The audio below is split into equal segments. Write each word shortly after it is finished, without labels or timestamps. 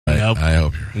Nope. I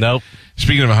hope you're right. Nope.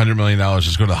 Speaking of $100 million,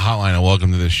 let's go to the hotline and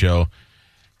welcome to this show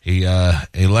a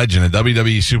legend, a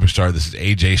WWE superstar. This is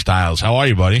AJ Styles. How are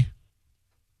you, buddy?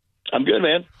 I'm good,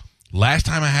 man. Last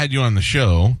time I had you on the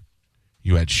show,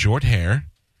 you had short hair.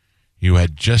 You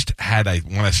had just had, I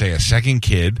want to say, a second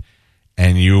kid,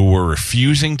 and you were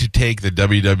refusing to take the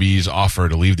WWE's offer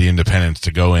to leave the independents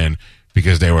to go in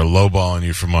because they were lowballing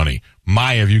you for money.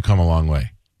 My, have you come a long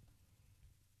way?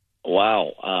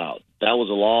 Wow. That was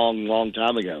a long, long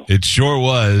time ago. It sure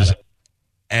was.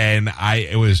 And I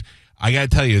got to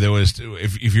tell you, there was,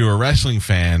 if you were a wrestling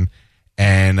fan,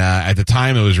 and at the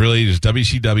time it was really just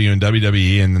WCW and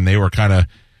WWE, and then they were kind of,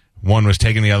 one was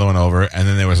taking the other one over, and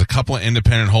then there was a couple of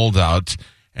independent holdouts,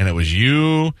 and it was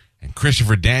you and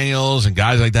Christopher Daniels and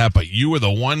guys like that, but you were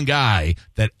the one guy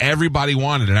that everybody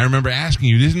wanted. And I remember asking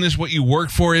you, isn't this what you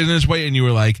work for? Isn't this what? And you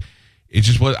were like, it's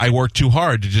just what I worked too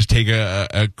hard to just take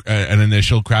an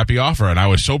initial crappy offer, and I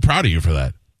was so proud of you for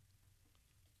that.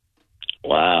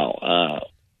 Wow.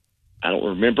 I don't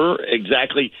remember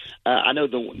exactly. I know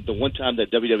the one time that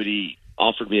WWE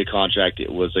offered me a contract, it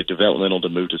was a developmental to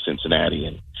move to Cincinnati,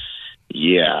 and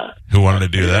yeah, who wanted to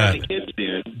do that? Kids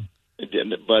did,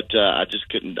 but I just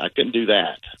couldn't. I couldn't do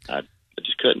that. I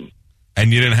just couldn't.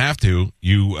 And you didn't have to.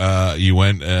 You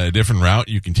went a different route.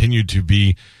 You continued to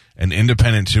be an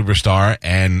independent superstar,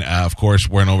 and of course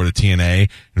went over to TNA.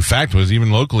 In fact, was even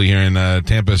locally here in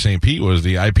Tampa, St. Pete, was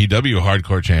the IPW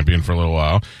Hardcore Champion for a little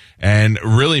while, and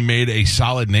really made a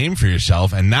solid name for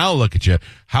yourself. And now look at you.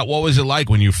 What was it like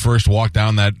when you first walked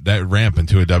down that ramp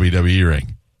into a WWE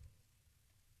ring?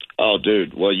 Oh,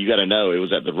 dude. Well, you got to know, it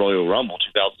was at the Royal Rumble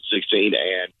 2016,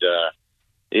 and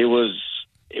it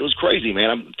was crazy, man.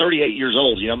 I'm 38 years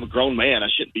old. You know, I'm a grown man. I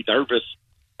shouldn't be nervous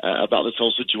about this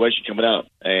whole situation coming up.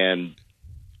 And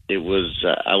it was,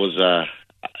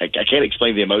 I can't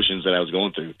explain the emotions that I was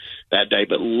going through that day,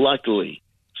 but luckily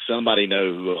somebody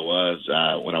knew who I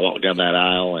was when I walked down that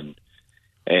aisle, and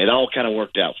it all kind of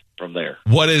worked out from there.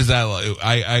 What is that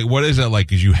like? What is that like?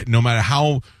 Because no matter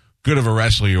how good of a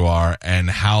wrestler you are and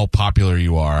how popular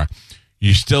you are,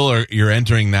 you're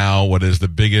entering now what is the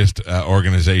biggest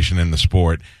organization in the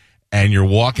sport, and you're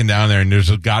walking down there, and there's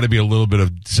got to be a little bit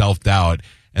of self-doubt,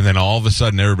 and then all of a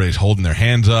sudden everybody's holding their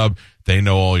hands up, they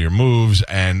know all your moves,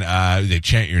 and they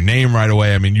chant your name right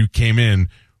away. I mean, you came in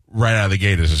right out of the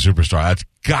gate as a superstar. That's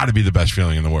got to be the best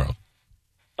feeling in the world.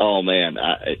 Oh man,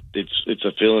 it's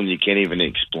a feeling you can't even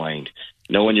explain.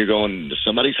 Knowing you're going to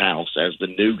somebody's house as the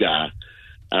new guy,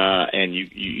 and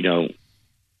you know,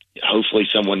 hopefully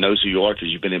someone knows who you are because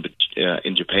you've been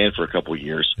in Japan for a couple of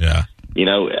years. Yeah, you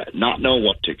know, not knowing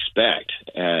what to expect,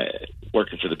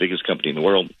 working for the biggest company in the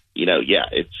world. You know, yeah,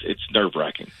 it's nerve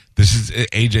wracking. This is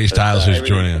AJ Styles who's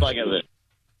joining us. Like I said,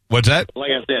 what's that?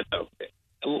 Like I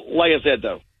said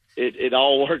though, it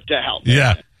all worked out.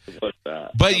 Yeah.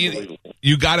 But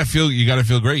you gotta feel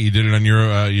great. You did it on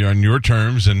your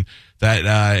terms, and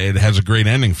that it has a great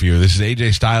ending for you. This is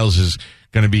AJ Styles is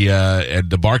going to be at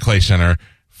the Barclays Center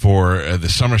for the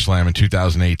SummerSlam in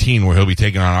 2018, where he'll be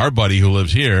taking on our buddy who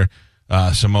lives here,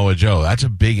 Samoa Joe. That's a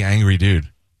big angry dude.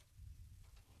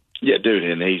 Yeah, dude,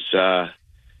 and he's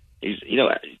you know,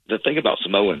 the thing about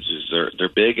Samoans is they're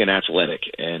big and athletic,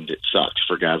 and it sucks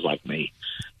for guys like me.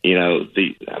 You know,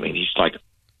 he's like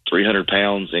 300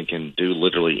 pounds and can do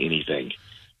literally anything.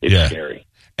 It's scary.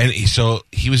 And so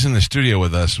he was in the studio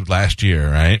with us last year,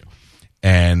 right?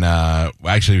 And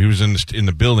actually, he was in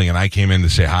the building, and I came in to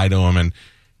say hi to him, and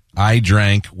I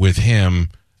drank with him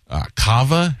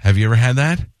kava. Have you ever had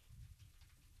that?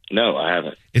 No, I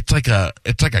haven't. It's like a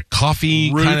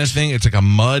coffee kind of thing. It's like a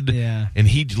mud, and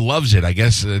he loves it. I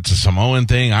guess it's a Samoan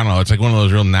thing. I don't know. It's like one of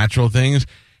those real natural things,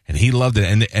 and he loved it.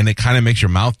 And it kind of makes your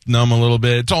mouth numb a little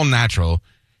bit. It's all natural,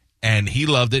 and he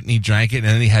loved it, and he drank it, and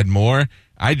then he had more.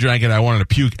 I drank it. I wanted to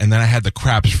puke, and then I had the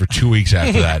craps for 2 weeks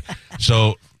after that.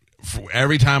 So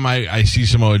every time I see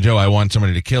Samoa Joe, I want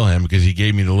somebody to kill him because he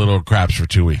gave me the little craps for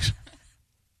 2 weeks.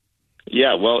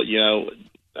 Yeah, well, you know,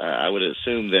 I would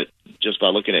assume that just by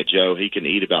looking at Joe, he can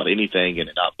eat about anything and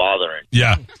it not bother him.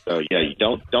 Yeah. So yeah, you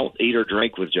don't eat or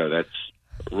drink with Joe. That's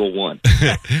rule one.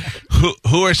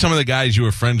 Who are some of the guys you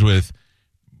were friends with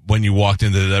when you walked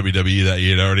into the WWE that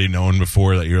you had already known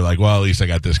before that you're like, well, at least I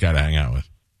got this guy to hang out with?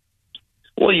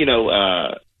 Well, you know,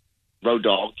 Road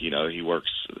Dogg, you know, he works,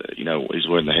 you know, he's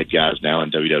one of the head guys now in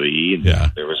WWE.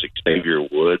 And there was Xavier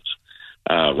Woods,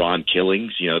 Ron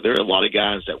Killings. You know, there are a lot of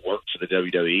guys that work for the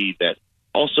WWE that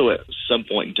also at some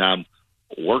point in time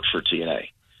worked for TNA.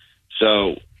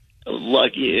 So,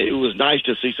 like, it was nice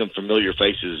to see some familiar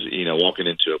faces, you know, walking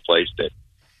into a place that,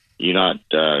 you're not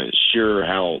sure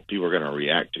how people are going to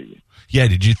react to you. Yeah,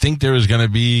 did you think there was going to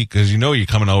be, because you're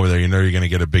coming over there, you're going to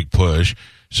get a big push.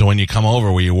 So when you come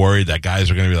over, were you worried that guys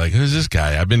are going to be like, who's this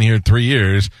guy? I've been here 3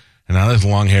 years, and now this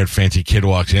long-haired fancy kid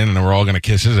walks in, and then we're all going to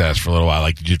kiss his ass for a little while.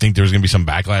 Like, did you think there was going to be some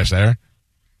backlash there?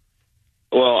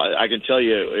 Well, I can tell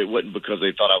you it wasn't because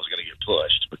they thought I was going to get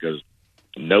pushed, because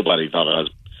nobody thought I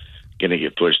was going to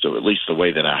get pushed, at least the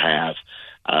way that I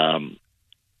have.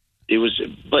 It was,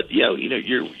 but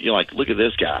you're like, look at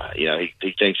this guy.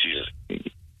 He thinks he's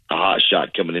a hot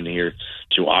shot coming in here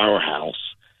to our house,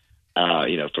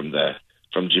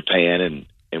 from Japan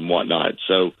and whatnot.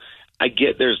 So I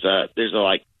get there's a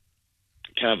like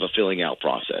kind of a filling out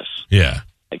process. Yeah,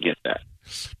 I get that.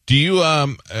 Do you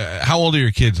how old are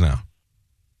your kids now?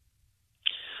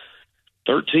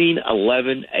 13,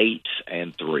 11, 8,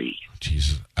 and 3.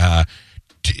 Jesus.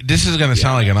 This is going to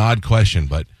sound like an odd question,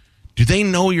 but do they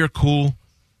know you're cool,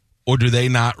 or do they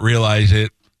not realize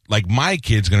it? Like, my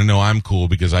kid's going to know I'm cool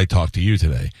because I talked to you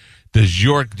today. Do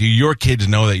your kids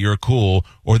know that you're cool,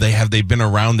 or have they been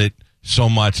around it so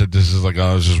much that this is like,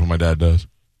 oh, this is what my dad does?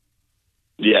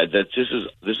 Yeah, this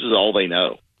is all they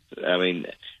know. I mean,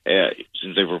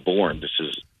 since they were born, this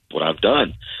is what I've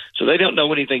done. So they don't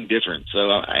know anything different. So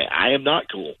I am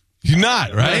not cool. You're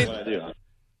not, right? What I do.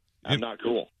 I'm not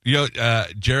cool.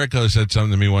 Jericho said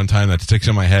something to me one time that sticks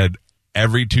in my head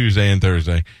every Tuesday and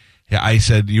Thursday. Yeah, I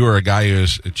said, you are a guy who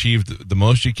has achieved the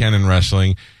most you can in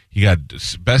wrestling. You got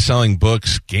best-selling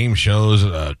books, game shows,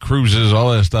 cruises,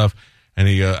 all that stuff. And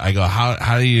I go,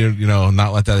 how do you,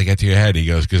 not let that get to your head? He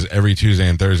goes, because every Tuesday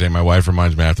and Thursday, my wife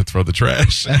reminds me I have to throw the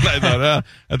trash. And I thought,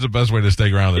 that's the best way to stay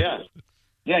grounded.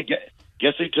 Yeah.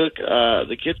 Guess who took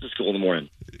the kids to school in the morning?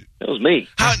 It was me.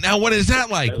 Now, what is that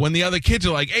like when the other kids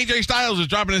are like, AJ Styles is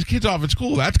dropping his kids off at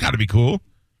school? That's got to be cool.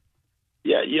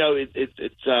 Yeah,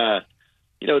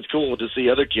 it's cool to see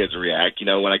other kids react.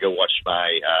 When I go watch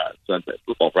my son's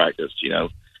football practice,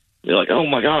 they're like, "Oh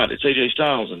my God, it's AJ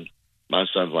Styles," and my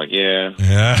son's like, "Yeah."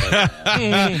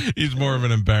 He's more of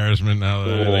an embarrassment now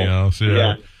than anything else.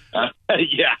 Yeah.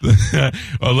 Yeah.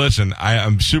 Well, listen,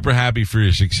 I'm super happy for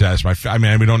your success. I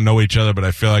mean, we don't know each other, but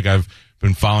I feel like I've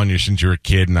been following you since you were a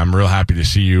kid, and I'm real happy to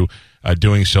see you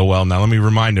doing so well. Now, let me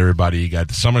remind everybody, you got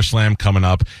the SummerSlam coming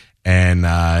up, and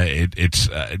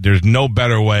there's no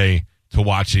better way to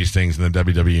watch these things in the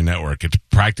WWE Network. It's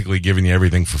practically giving you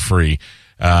everything for free.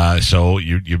 So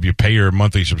you pay your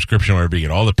monthly subscription, where you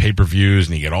get all the pay-per-views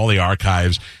and you get all the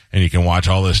archives, and you can watch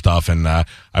all this stuff. And I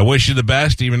wish you the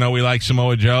best, even though we like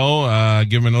Samoa Joe.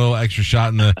 Give him a little extra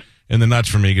shot in the nuts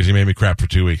for me, because he made me crap for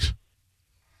 2 weeks.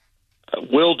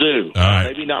 Will do. All right.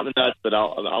 Maybe not in the nuts, but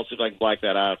I'll see if I can black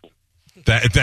that out.